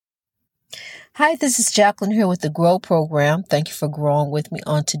Hi, this is Jacqueline here with the Grow Program. Thank you for growing with me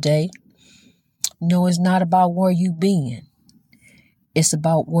on today. No, it's not about where you been. It's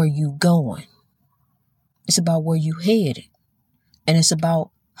about where you going. It's about where you headed. And it's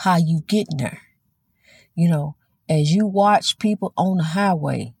about how you getting there. You know, as you watch people on the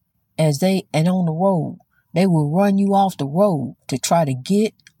highway, and on the road, they will run you off the road to try to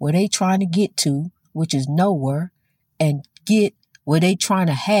get where they trying to get to, which is nowhere, and get where they trying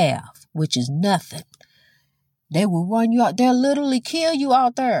to have, which is nothing. They will run you out. They'll literally kill you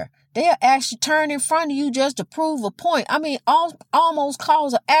out there. They'll actually turn in front of you just to prove a point. Almost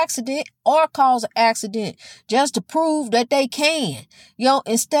cause an accident just to prove that they can.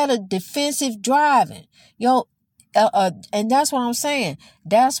 Instead of defensive driving. And that's what I'm saying.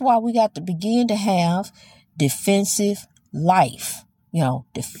 That's why we got to begin to have defensive life.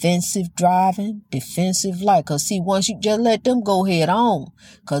 Defensive driving, defensive life. Because see, once you just let them go head on,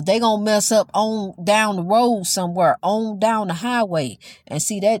 because they going to mess up on down the road somewhere, on down the highway. And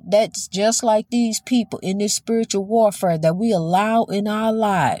see, that's just like these people in this spiritual warfare that we allow in our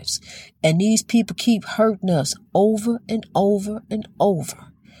lives. And these people keep hurting us over and over and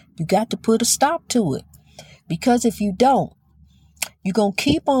over. You got to put a stop to it. Because if you don't, you're going to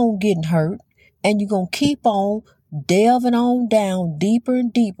keep on getting hurt, and you're going to keep on delving on down deeper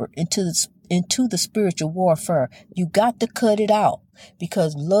and deeper into the spiritual warfare. You got to cut it out,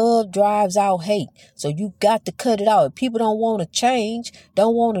 because love drives out hate. So you got to cut it out. If people don't want to change,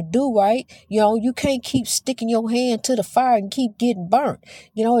 don't want to do right, you can't keep sticking your hand to the fire and keep getting burnt.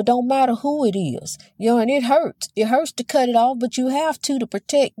 It don't matter who it is, and it hurts. It hurts to cut it off, but you have to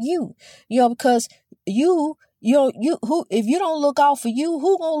protect you, because if you don't look out for you,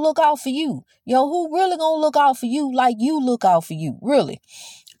 who gonna look out for you? Who really gonna look out for you like you look out for you? Really.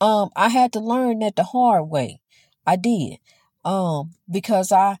 I had to learn that the hard way. I did.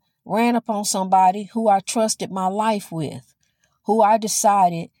 Because I ran upon somebody who I trusted my life with, who I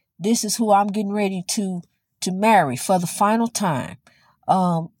decided this is who I'm getting ready to marry for the final time.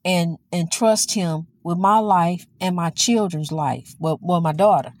 And trust him with my life and my children's life. Well, my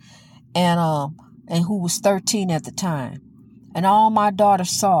daughter. And who was 13 at the time. And all my daughter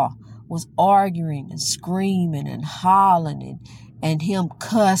saw was arguing and screaming and hollering and him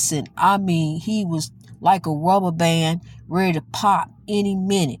cussing. He was like a rubber band ready to pop any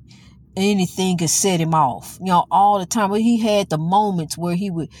minute. Anything could set him off, all the time. But he had the moments where he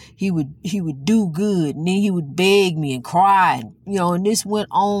would do good, and then he would beg me and cry, and this went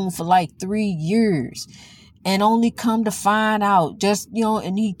on for like 3 years, and only come to find out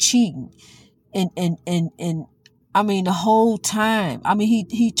and he cheating. And the whole time,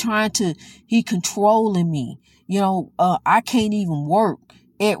 he controlling me. I can't even work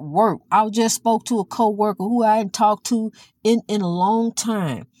at work. I just spoke to a coworker who I hadn't talked to in a long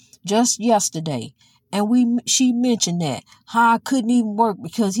time, just yesterday. And she mentioned that, how I couldn't even work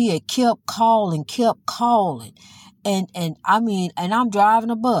because he had kept calling. And I'm driving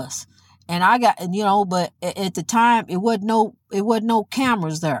a bus. And I got, but at the time it wasn't no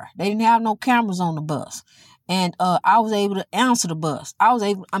cameras there. They didn't have no cameras on the bus. And, I was able to answer the bus.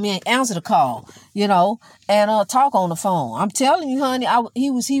 Answer the call, and, talk on the phone. I'm telling you, honey,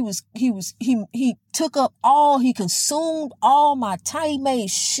 he took up he consumed all my time. He made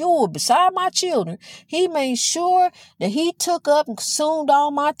sure, beside my children, he made sure that he took up and consumed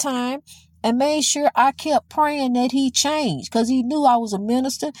all my time. And made sure I kept praying that he changed, because he knew I was a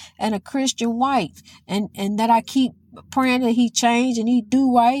minister and a Christian wife, and that I keep praying that he changed and he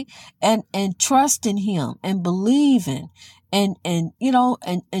do right, and trusting him and believing and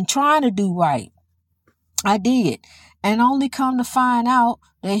trying to do right. I did. And only come to find out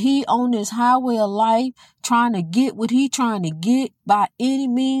that he on this highway of life trying to get what he trying to get by any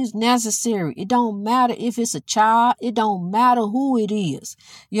means necessary. It don't matter if it's a child. It don't matter who it is,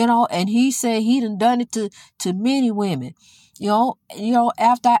 and he said he done it to many women.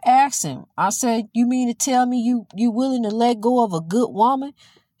 After I asked him, I said, you mean to tell me you willing to let go of a good woman?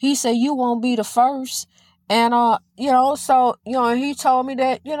 He said, you won't be the first. And, he told me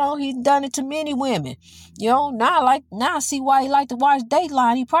that, he's done it to many women. Now I see why he liked to watch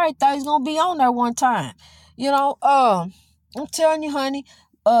Dateline. He probably thought he was going to be on there one time. I'm telling you, honey,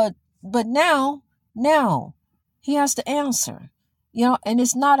 but now he has to answer, and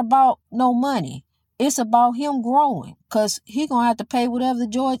it's not about no money. It's about him growing, because he going to have to pay whatever the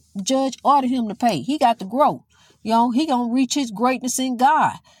judge ordered him to pay. He got to grow. He going to reach his greatness in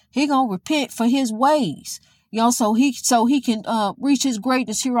God. He going to repent for his ways, so he can reach his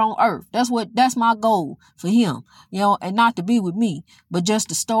greatness here on earth. That's my goal for him, and not to be with me, but just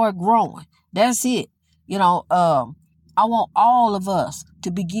to start growing. That's it. I want all of us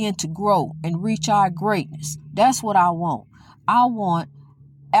to begin to grow and reach our greatness. That's what I want. I want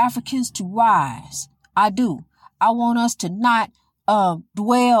Africans to rise. I do. I want us to not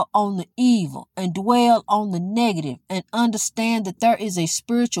dwell on the evil and dwell on the negative and understand that there is a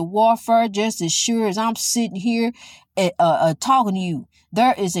spiritual warfare just as sure as I'm sitting here talking to you.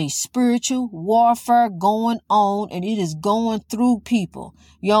 There is a spiritual warfare going on, and it is going through people.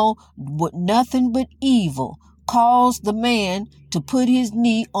 With nothing but evil caused the man to put his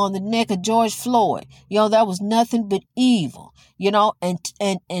knee on the neck of George Floyd. That was nothing but evil. And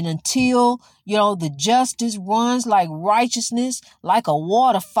until, the justice runs like righteousness, like a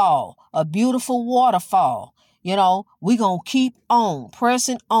waterfall, a beautiful waterfall, we gonna keep on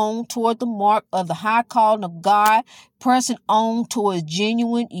pressing on toward the mark of the high calling of God, pressing on towards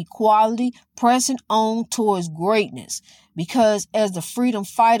genuine equality, pressing on towards greatness. Because as the freedom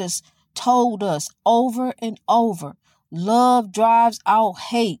fighters told us over and over, love drives out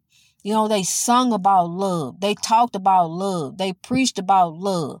hate. They sung about love. They talked about love. They preached about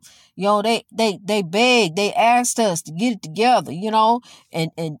love. They begged. They asked us to get it together,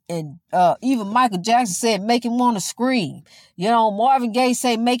 and even Michael Jackson said, make him want to scream. Marvin Gaye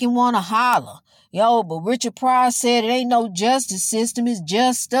said, make him want to holler. But Richard Pryor said, it ain't no justice system. It's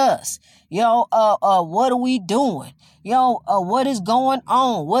just us. What are we doing? What is going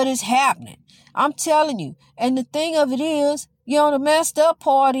on? What is happening? I'm telling you. And the thing of it is, the messed up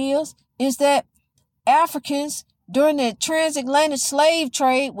part is that Africans during the transatlantic slave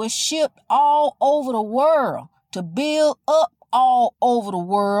trade was shipped all over the world to build up all over the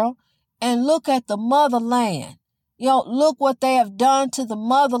world. And look at the motherland. Look what they have done to the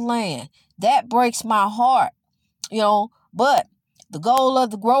motherland. That breaks my heart. But the goal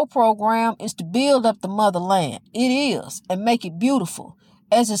of the GROW program is to build up the motherland. It is, and make it beautiful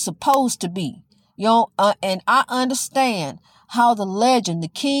as it's supposed to be. And I understand how the legend, the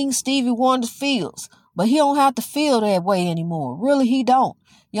King Stevie Wonder feels, but he don't have to feel that way anymore. Really, he don't.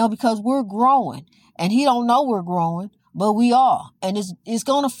 Because we're growing, and he don't know we're growing, but we are. And it's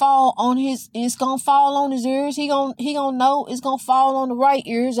gonna fall on his ears. He gonna know it's gonna fall on the right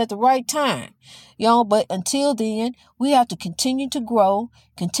ears at the right time. But until then, we have to continue to grow,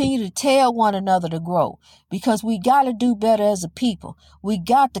 continue to tell one another to grow, because we got to do better as a people. We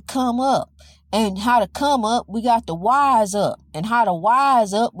got to come up. And how to come up, we got to wise up. And how to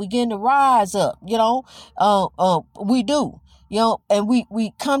wise up, we getting to rise up. We do. And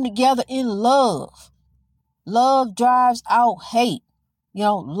we come together in love. Love drives out hate.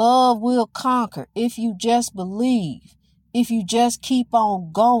 Love will conquer if you just believe. If you just keep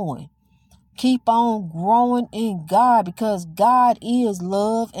on going. Keep on growing in God, because God is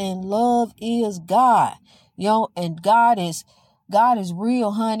love and love is God. And God is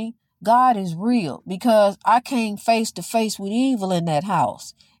real, honey. God is real, because I came face to face with evil in that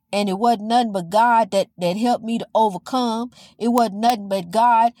house. And it wasn't nothing but God that helped me to overcome. It wasn't nothing but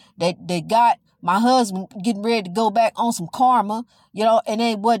God that got my husband getting ready to go back on some karma, and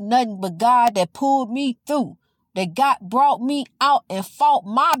it wasn't nothing but God that pulled me through. That brought me out and fought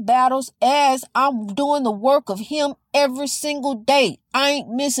my battles as I'm doing the work of him every single day. I ain't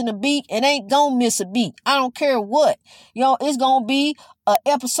missing a beat and ain't gonna miss a beat. I don't care what. It's gonna be an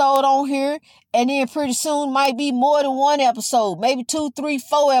episode on here, and then pretty soon might be more than one episode, maybe 2, 3,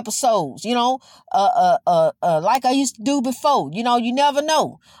 4 episodes, like I used to do before. You never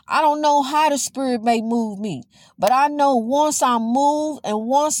know. I don't know how the Spirit may move me, but I know once I'm moved and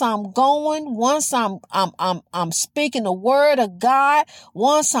once I'm going, once I'm speaking the word of God,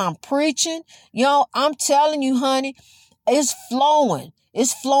 once I'm preaching, I'm telling you, honey, it's flowing.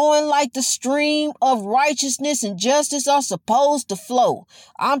 It's flowing like the stream of righteousness and justice are supposed to flow.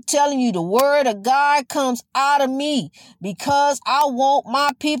 I'm telling you, the word of God comes out of me because I want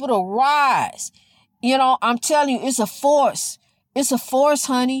my people to rise. I'm telling you, it's a force. It's a force,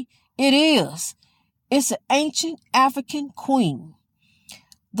 honey. It is. It's an ancient African queen.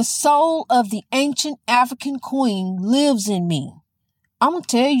 The soul of the ancient African queen lives in me. I'm going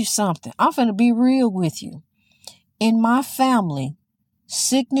to tell you something. I'm finna be real with you. In my family,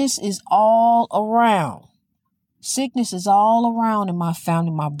 sickness is all around. Sickness is all around in my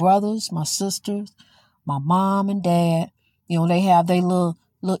family. My brothers, my sisters, my mom and dad, they have their little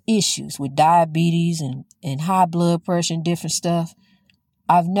issues with diabetes and high blood pressure and different stuff.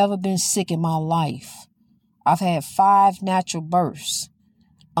 I've never been sick in my life. I've had 5 natural births.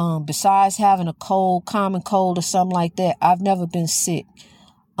 Besides having a common cold or something like that, I've never been sick.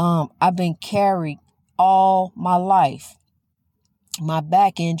 I've been carried all my life. My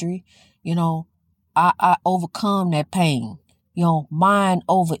back injury, I overcome that pain, mine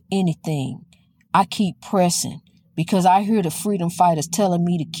over anything. I keep pressing because I hear the freedom fighters telling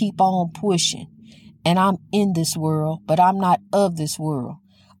me to keep on pushing. And I'm in this world, but I'm not of this world.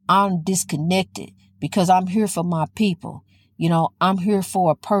 I'm disconnected because I'm here for my people. I'm here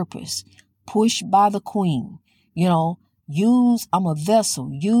for a purpose. Pushed by the Queen. I'm a vessel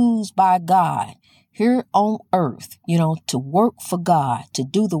used by God here on earth, to work for God, to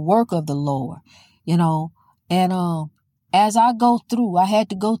do the work of the Lord, and as I had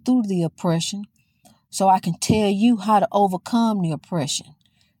to go through the oppression so I can tell you how to overcome the oppression,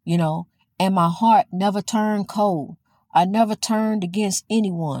 and my heart never turned cold. I never turned against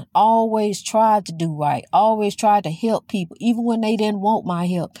anyone. Always tried to do right. Always tried to help people, even when they didn't want my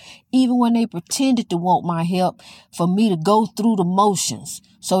help. Even when they pretended to want my help for me to go through the motions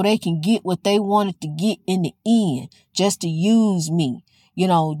so they can get what they wanted to get in the end, just to use me,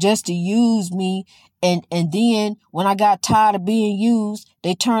 just to use me. And then when I got tired of being used,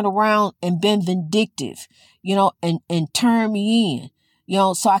 they turned around and been vindictive, and turned me in,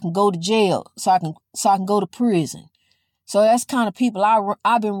 so I can go to jail, so I can go to prison. So that's kind of people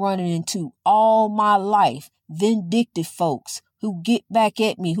I've been running into all my life. Vindictive folks who get back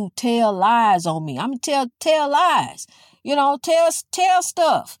at me, who tell lies on me. I'm gonna tell lies, tell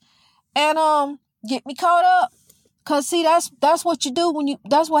stuff, and get me caught up. Cause see, that's what you do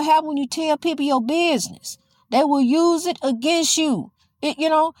that's what happens when you tell people your business. They will use it against you.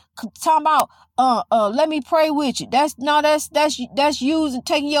 Talking about let me pray with you. That's using,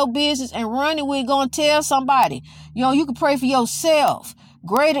 taking your business and running with, going to tell somebody. You can pray for yourself.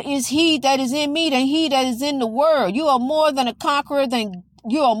 Greater is he that is in me than he that is in the world. You are more than a conqueror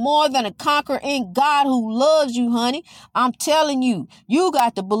in God who loves you, honey. I'm telling you, you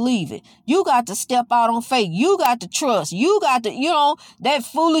got to believe it. You got to step out on faith. You got to trust. You got to, that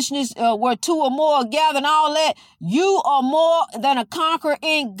foolishness where two or more are gathered and all that. You are more than a conqueror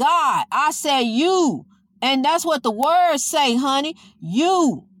in God. I say you. And that's what the words say, honey.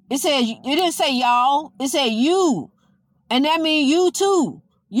 You. It didn't say y'all. It said you. And that means you too.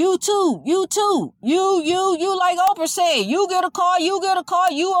 You too. You like Oprah said, you get a car. You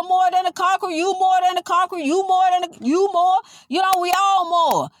are more than a conqueror. You more than a conqueror. You more. We all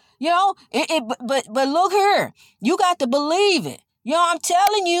more. But look here. You got to believe it. I'm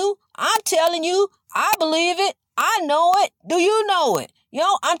telling you, I believe it. I know it. Do you know it?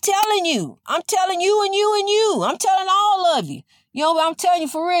 I'm telling you and you. I'm telling all of you. I'm telling you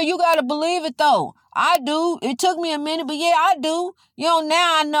for real, you got to believe it though. I do. It took me a minute, but yeah, I do.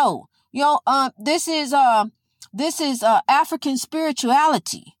 Now I know. This is African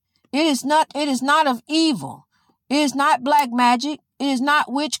spirituality. It is not of evil. It is not black magic. It is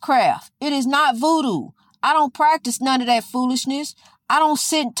not witchcraft. It is not voodoo. I don't practice none of that foolishness. I don't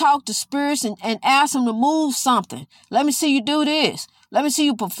sit and talk to spirits and ask them to move something. Let me see you do this. Let me see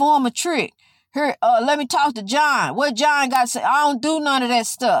you perform a trick. Here, let me talk to John. What John got to say? I don't do none of that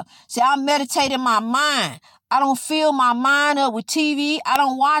stuff. See, I meditate in my mind. I don't fill my mind up with TV. I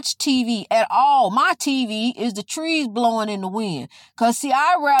don't watch TV at all. My TV is the trees blowing in the wind. Cause see,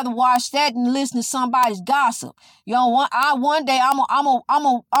 I'd rather watch that than listen to somebody's gossip. One day I'm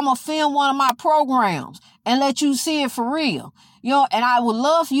gonna film one of my programs and let you see it for real. And I would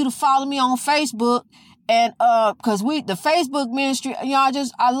love for you to follow me on Facebook. And, cause the Facebook ministry,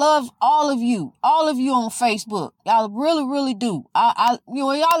 I love all of you on Facebook. Y'all really, really do. Y'all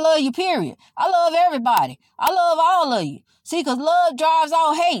love you, period. I love everybody. I love all of you. See, cause love drives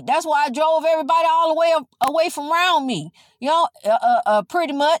out hate. That's why I drove everybody all the way away from around me.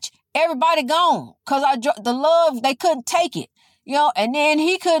 Pretty much everybody gone. Cause the love, they couldn't take it, and then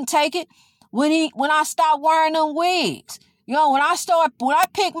he couldn't take it when I stopped wearing them wigs. When I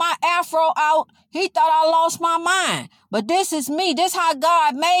picked my afro out, he thought I lost my mind. But this is me. This how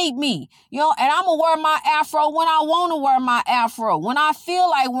God made me. And I'm going to wear my afro when I want to wear my afro. When I feel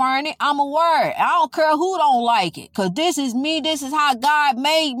like wearing it, I'm going to wear it. I don't care who don't like it. Because this is me. This is how God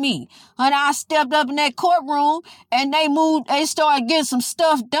made me. And I stepped up in that courtroom and they started getting some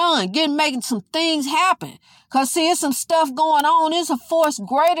stuff done, making some things happen. Cause see, it's some stuff going on. It's a force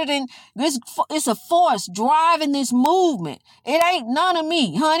greater than this. It's a force driving this movement. It ain't none of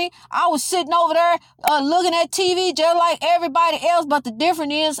me, honey. I was sitting over there, looking at TV just like everybody else. But the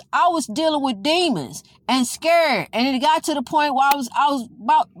difference is I was dealing with demons and scared. And it got to the point where I was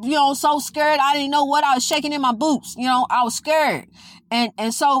about, so scared. I didn't know what I was shaking in my boots. I was scared.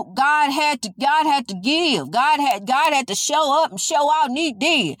 And so God had to give. God had to show up and show out, and he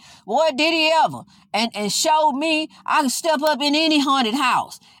did. Boy, did he ever. And showed me I could step up in any haunted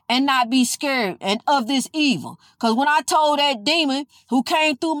house and not be scared and of this evil. Because when I told that demon who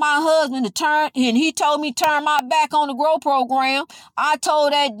came through my husband to turn, and he told me turn my back on the Grow program, I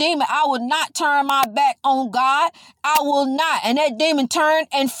told that demon I would not turn my back on God. I will not. And that demon turned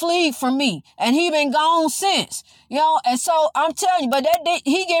and fled from me. And he been gone since. And so I'm telling you, but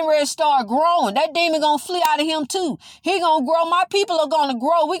he getting ready to start growing. That demon gonna flee out of him too. He gonna grow. My people are gonna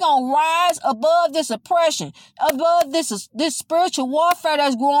grow. We gonna rise above this oppression, above this spiritual warfare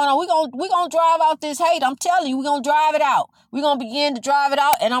that's going on. We gonna drive out this hate. I'm telling you, we gonna drive it out. We're going to begin to drive it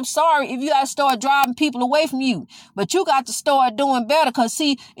out. And I'm sorry if you got to start driving people away from you, but you got to start doing better. Cause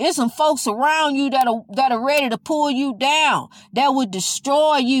see, there's some folks around you that are ready to pull you down, that would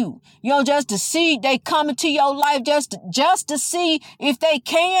destroy you. Just to see they come into your life, just to see if they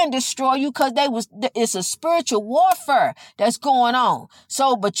can destroy you. Cause it's a spiritual warfare that's going on.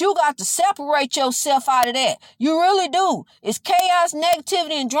 So, but you got to separate yourself out of that. You really do. It's chaos,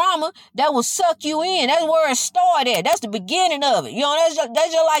 negativity, and drama that will suck you in. That's where it started. That's the beginning of it. That's just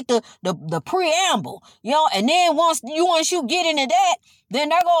like the preamble, and then once you get into that,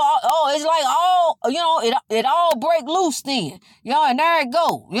 then it's like it all break loose then, and there it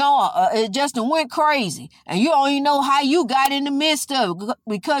go, it just went crazy, and you don't even know how you got in the midst of it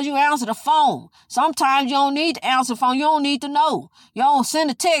because you answer the phone. Sometimes you don't need to answer the phone. You don't need to know. You don't send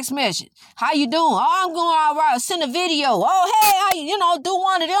a text message. How you doing? Oh, I'm going all right. Send a video. Oh, hey, do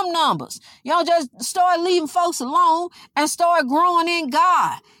one of them numbers. Just start leaving folks alone and start growing in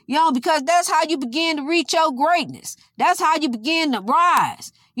God. Because that's how you begin to reach your greatness. That's how you begin to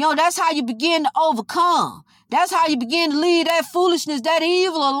rise. That's how you begin to overcome. That's how you begin to leave that foolishness, that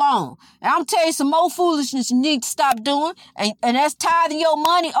evil alone. And I'm telling you some more foolishness you need to stop doing. And that's tithing your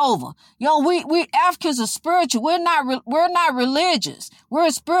money over. We Africans are spiritual. We're not religious. We're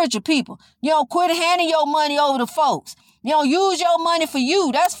spiritual people. Quit handing your money over to folks. Use your money for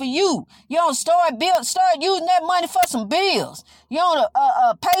you. That's for you. Start using that money for some bills. Pay.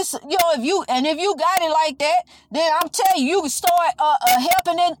 If you got it like that, then I'm telling you, you can start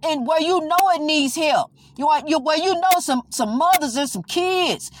helping in where you know it needs help. Where some mothers and some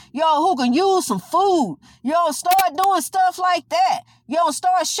kids, who can use some food. Start doing stuff like that.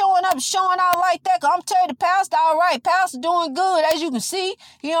 Start showing up, showing out like that. Cause I'm telling you, the pastor, all right. Pastor doing good, as you can see.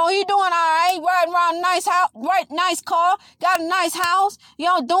 He doing all right. Riding around a nice house, nice car, got a nice house.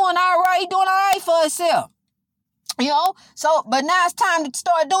 Doing all right. He doing all right for himself. But now it's time to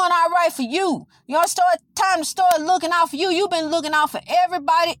start doing all right for you. Time to start looking out for you. You've been looking out for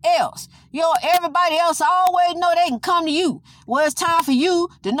everybody else. Everybody else always know they can come to you. Well, it's time for you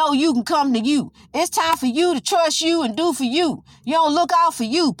to know you can come to you. It's time for you to trust you and do for you. Look out for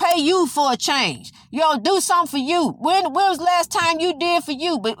you. Pay you for a change. Do something for you. When was the last time you did for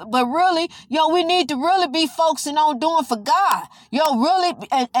you? But really, we need to really be focusing on doing for God. Really,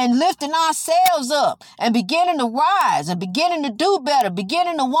 and lifting ourselves up and beginning to rise and beginning to do better,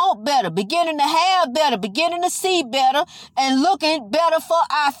 beginning to want better, beginning to have better, beginning to see better, and looking better for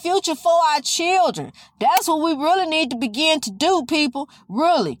our future, for our children. That's what we really need to begin to do, people.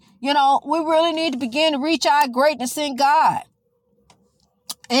 Really. We really need to begin to reach our greatness in God.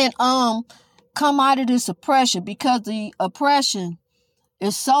 And, come out of this oppression, because the oppression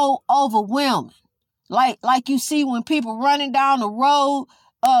is so overwhelming. Like you see when people running down the road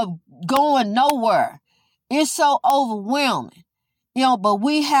of going nowhere. It's so overwhelming. But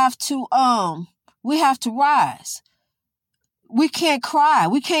we have to rise. We can't cry.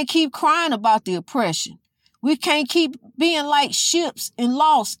 We can't keep crying about the oppression. We can't keep being like ships and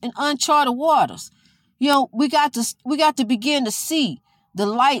lost in uncharted waters. We got to begin to see the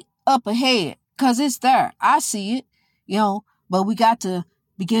light up ahead, because it's there. I see it, but we got to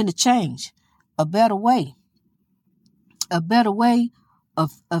begin to change a better way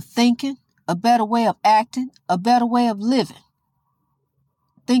of thinking, a better way of acting, a better way of living,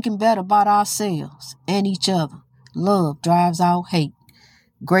 thinking better about ourselves and each other. Love drives out hate.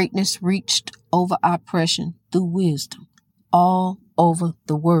 Greatness reached over oppression through wisdom all over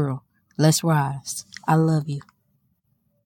the world. Let's rise. I love you.